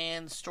bringing the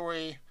band's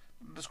story.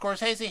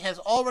 Scorsese has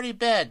already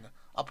been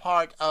a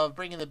part of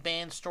bringing the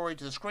band's story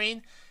to the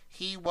screen.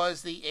 He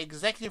was the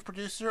executive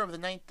producer of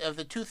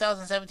the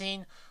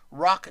 2017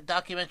 rock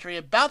documentary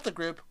about the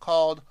group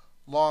called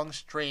Long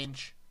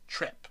Strange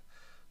Trip.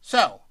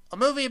 So, a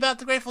movie about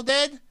the Grateful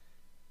Dead.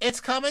 It's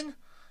coming,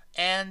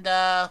 and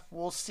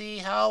we'll see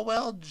how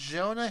well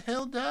Jonah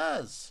Hill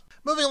does.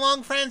 Moving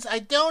along, friends, I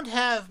don't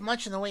have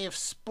much in the way of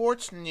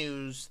sports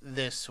news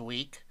this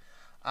week,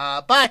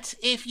 but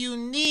if you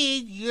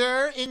need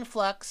your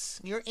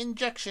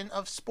injection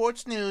of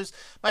sports news,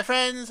 my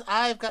friends,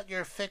 I've got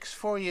your fix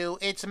for you.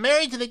 It's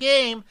Married to the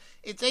Game.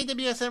 It's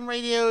AWSM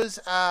Radio's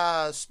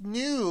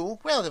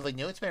relatively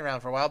new, it's been around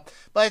for a while,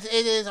 but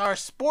it is our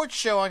sports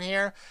show on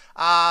here.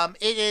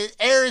 It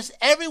airs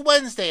every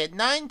Wednesday at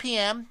 9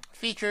 p.m.,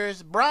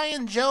 features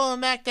Brian, Joe, and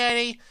Mac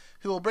Daddy,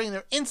 who will bring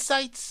their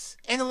insights,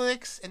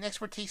 analytics, and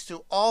expertise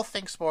to all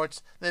things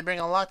sports. They bring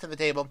a lot to the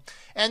table.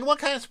 And what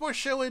kind of sports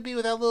show would it be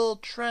without a little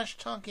trash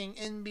talking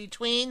in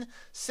between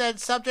said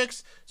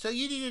subjects? So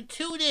you need to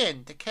tune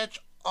in to catch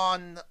up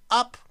on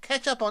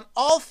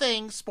all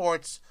things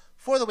sports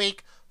for the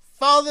week.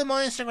 Follow them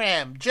on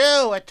Instagram.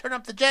 Joe at Turn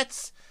Up the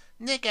Jets,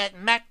 Nick at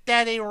Mac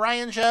Daddy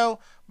Ryan Show,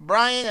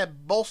 Brian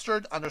at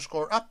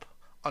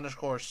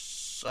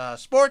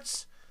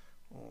bolstered_up_sports.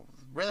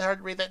 Really hard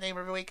to read that name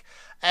every week.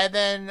 And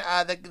then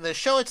the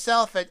show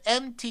itself at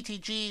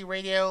MTTG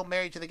Radio,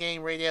 Married to the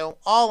Game Radio,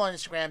 all on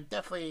Instagram.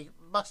 Definitely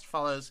must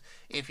follows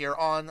if you're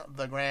on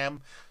the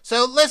gram.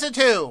 So listen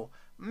to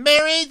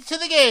Married to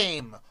the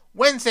Game,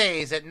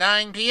 Wednesdays at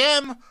 9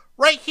 p.m.,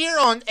 right here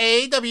on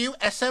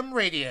AWSM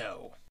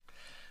Radio.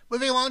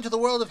 Moving along to the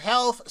world of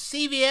health,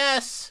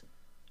 CVS.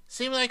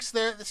 Seems like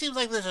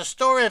there's a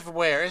store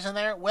everywhere, isn't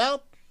there?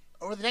 Well,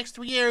 over the next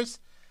 3 years,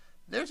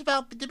 there's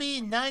about to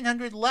be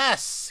 900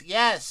 less.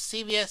 Yes,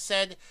 CVS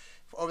said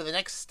over the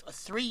next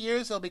 3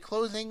 years they'll be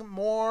closing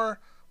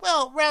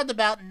around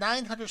about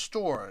 900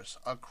 stores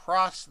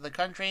across the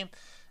country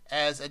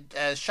as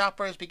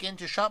shoppers begin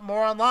to shop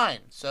more online.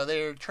 So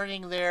they're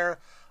turning their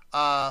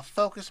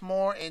focus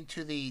more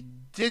into the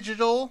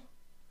digital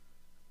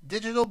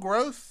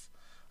growth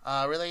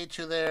related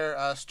to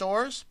their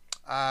stores.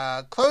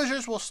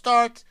 Closures will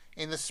start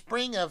in the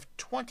spring of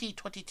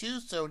 2022,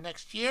 so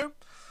next year.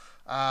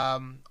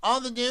 On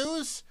the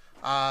news,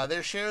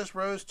 their shares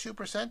rose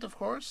 2%, of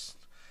course.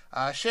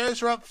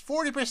 Shares are up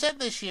 40%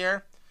 this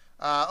year.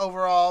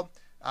 Overall,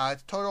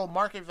 total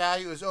market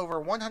value is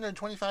over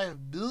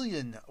 $125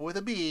 billion, with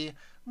a B,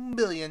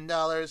 billion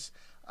dollars.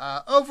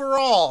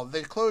 Overall,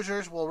 the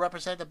closures will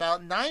represent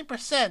about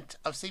 9%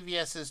 of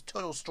CVS's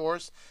total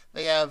stores.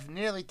 They have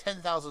nearly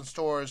 10,000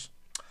 stores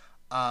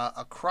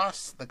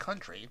across the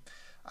country.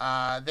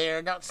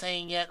 They're not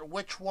saying yet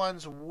which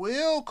ones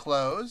will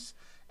close,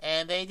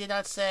 and they did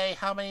not say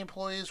how many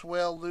employees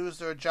will lose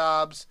their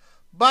jobs,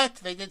 but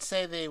they did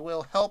say they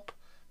will help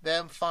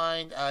them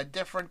find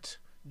different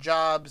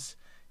jobs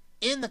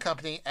in the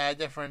company at a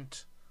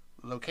different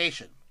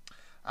location.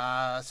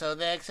 So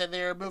they said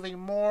they're moving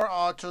more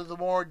to the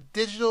more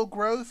digital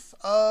growth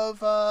of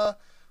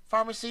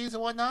pharmacies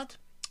and whatnot.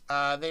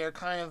 They are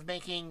kind of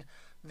making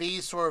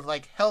these sort of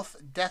like health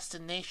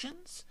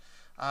destinations.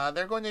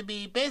 They're going to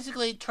be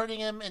basically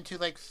turning them into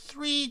like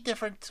 3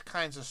 different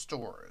kinds of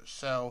stores.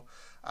 So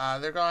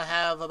they're going to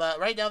have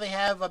right now they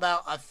have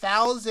about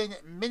 1,000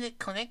 minute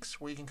clinics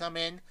where you can come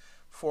in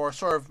for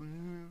sort of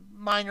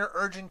minor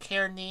urgent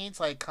care needs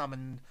like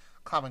common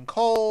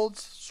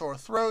colds, sore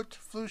throat,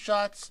 flu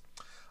shots.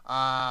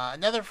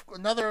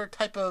 Another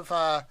type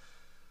of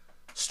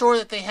store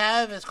that they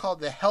have is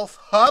called the Health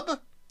Hub,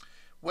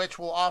 which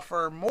will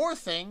offer more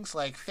things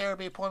like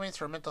therapy appointments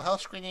for mental health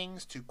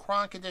screenings to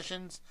chronic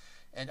conditions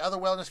and other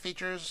wellness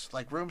features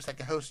like rooms that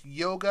can host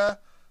yoga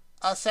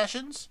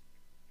sessions.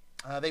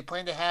 They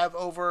plan to have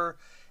over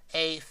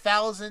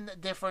 1,000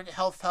 different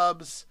health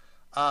hubs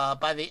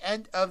by the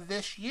end of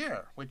this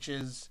year, which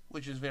is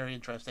very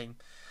interesting.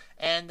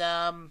 And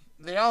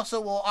they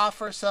also will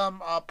offer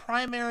some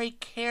primary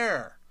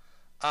care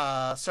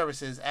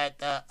services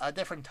at a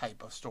different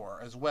type of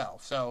store as well.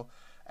 So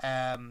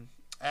at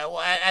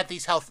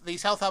these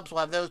health hubs will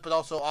have those, but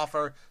also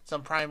offer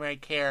some primary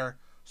care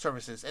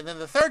services. And then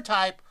the third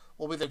type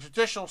will be the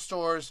traditional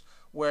stores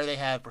where they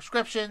have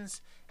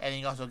prescriptions, and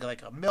you also get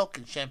like a milk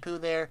and shampoo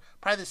there.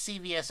 Probably the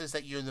CVS's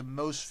that you're the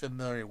most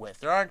familiar with.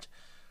 There aren't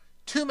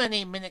too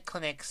many minute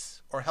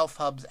clinics or health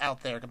hubs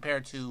out there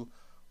compared to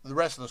the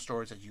rest of the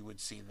stores that you would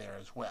see there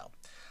as well.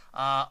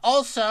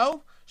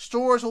 Also,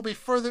 stores will be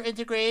further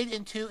integrated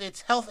into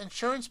its health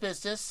insurance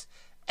business,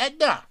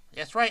 Aetna.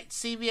 That's right,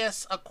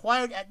 CVS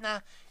acquired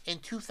Aetna in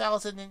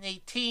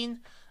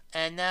 2018,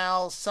 and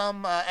now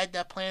some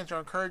Aetna plans are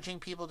encouraging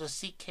people to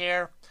seek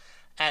care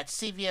at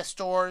CVS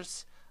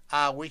stores.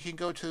 We can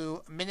go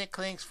to minute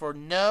clinics for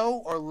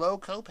no or low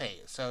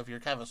copays. So if you're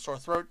kind of a sore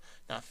throat,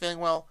 not feeling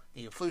well,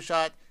 need a flu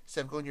shot,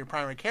 instead of going to your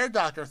primary care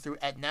doctor through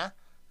Aetna,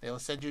 they will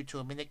send you to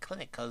a minute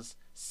clinic because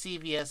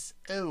CVS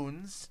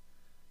owns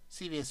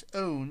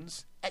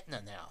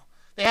Aetna now.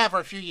 They have for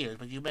a few years,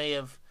 but you may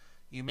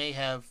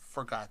have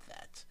forgot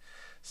that.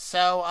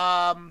 So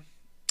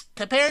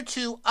compared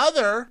to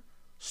other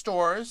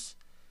stores,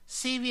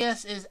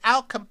 CVS is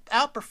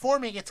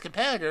outperforming its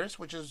competitors,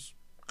 which is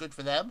good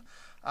for them.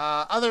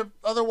 Other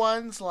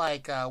ones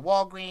like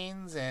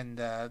Walgreens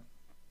and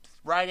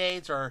Rite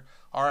Aids are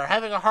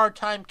having a hard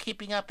time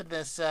keeping up in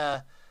this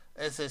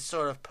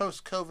sort of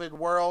post-COVID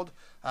world.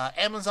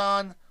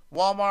 Amazon,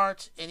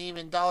 Walmart, and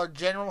even Dollar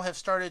General have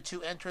started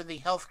to enter the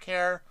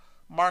healthcare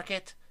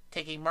market,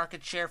 taking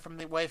market share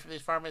away from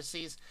these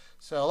pharmacies.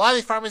 So a lot of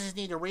these pharmacies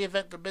need to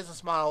reinvent their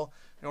business model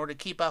in order to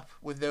keep up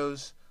with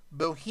those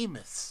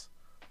behemoths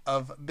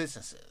of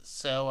businesses.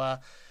 So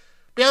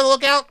be on the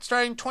lookout.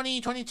 Starting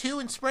 2022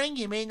 in spring,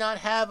 you may not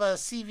have a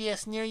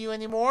CVS near you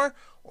anymore,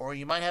 or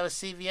you might have a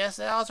CVS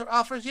that also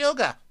offers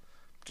yoga.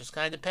 Just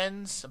kind of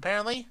depends,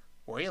 apparently,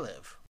 where you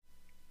live.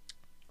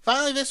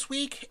 Finally this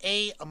week,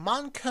 a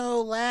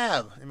Monco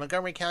lab in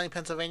Montgomery County,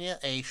 Pennsylvania,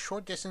 a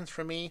short distance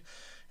from me.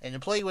 An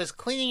employee was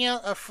cleaning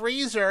out a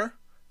freezer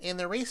in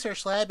the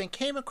research lab and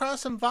came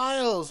across some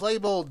vials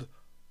labeled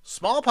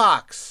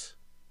smallpox.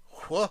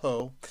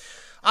 Whoa.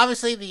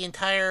 Obviously, the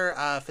entire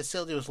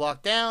facility was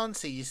locked down.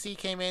 CDC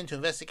came in to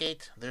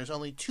investigate. There's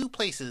only 2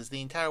 places in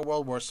the entire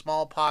world where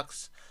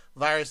smallpox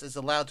virus is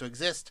allowed to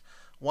exist.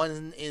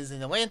 One is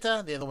in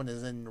Atlanta. The other one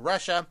is in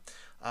Russia.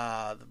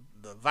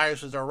 The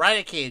virus was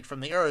eradicated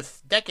from the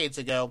earth decades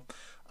ago,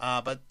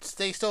 but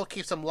they still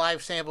keep some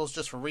live samples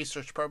just for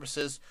research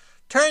purposes.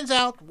 Turns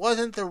out,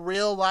 wasn't the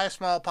real live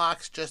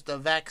smallpox, just a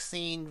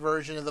vaccine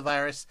version of the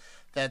virus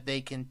that they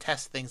can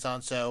test things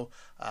on. So,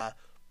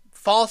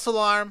 false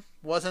alarm,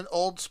 wasn't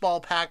old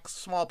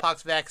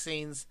smallpox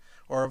vaccines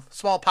or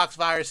smallpox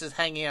viruses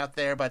hanging out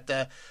there, but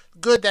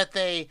good that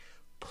they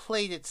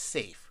played it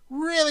safe.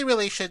 Really,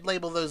 really should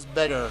label those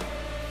better.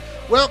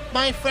 Well,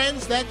 my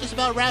friends, that just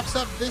about wraps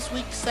up this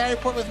week's Saturday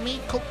Report with me,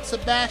 Colt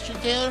Sebastian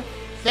Taylor.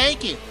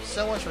 Thank you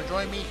so much for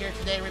joining me here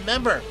today.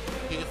 Remember,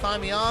 you can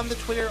find me on the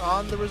Twitter,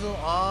 on the Rizzle,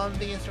 on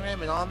the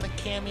Instagram, and on the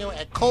Cameo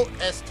at Colt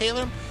S.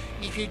 Taylor.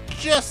 If you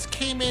just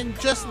came in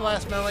just in the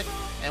last moment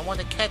and want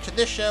to catch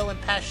this show and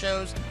past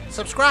shows,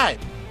 subscribe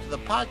to the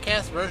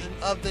podcast version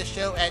of this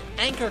show at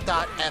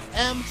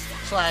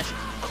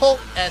anchor.fm/Colt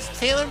S.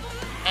 Taylor.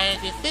 And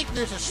if you think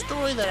there's a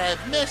story that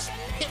I've missed,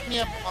 hit me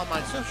up on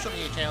my social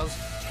media channels.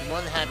 I'm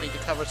more than happy to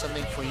cover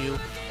something for you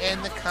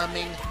in the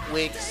coming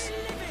weeks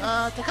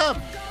to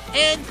come.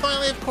 And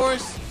finally, of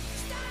course,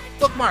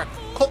 bookmark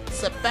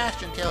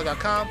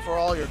ColtSebastianTaylor.com for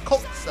all your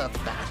Colt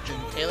Sebastian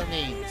Taylor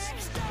needs.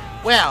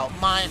 Well,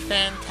 my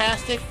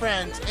fantastic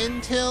friends,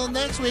 until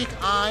next week,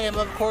 I am,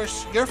 of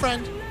course, your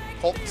friend,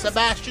 Colt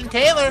Sebastian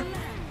Taylor,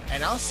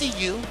 and I'll see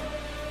you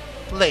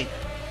later.